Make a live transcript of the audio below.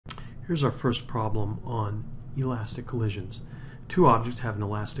Here's our first problem on elastic collisions. Two objects have an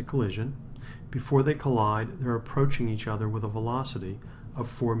elastic collision. Before they collide, they're approaching each other with a velocity of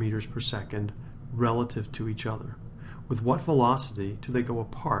 4 meters per second relative to each other. With what velocity do they go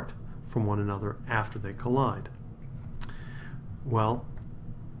apart from one another after they collide? Well,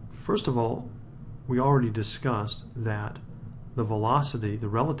 first of all, we already discussed that the velocity, the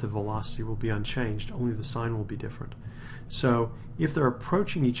relative velocity, will be unchanged, only the sign will be different. So if they're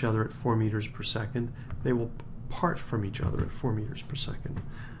approaching each other at 4 meters per second, they will part from each other at 4 meters per second.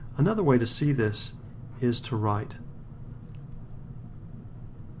 Another way to see this is to write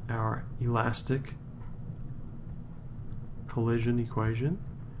our elastic collision equation,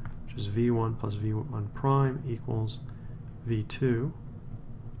 which is v1 plus v1 prime equals v2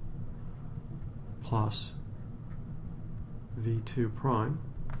 plus v2 prime,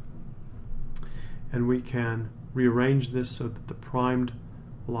 and we can rearrange this so that the primed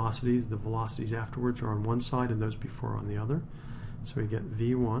velocities, the velocities afterwards, are on one side and those before on the other. So we get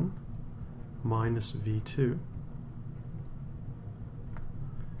v1 minus v2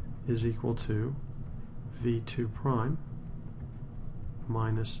 is equal to v2 prime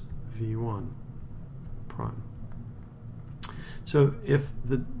minus v1 prime. So if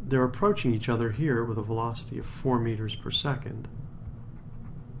they're approaching each other here with a velocity of 4 meters per second,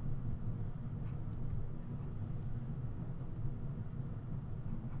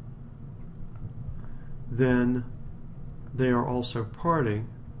 then they are also parting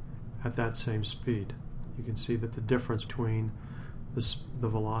at that same speed. You can see that the difference between the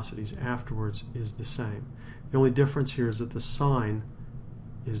velocities afterwards is the same. The only difference here is that the sign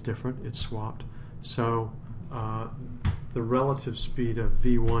is different, it's swapped. So the relative speed of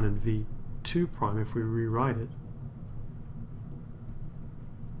v1 and v2 prime, if we rewrite it,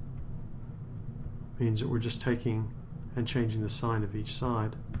 means that we're just taking and changing the sign of each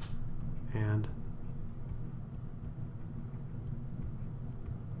side, and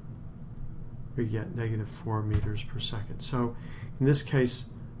we get negative 4 meters per second. So in this case,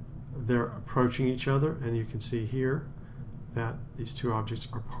 they're approaching each other, and you can see here that these two objects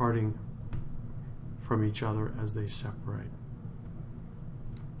are parting from each other as they separate.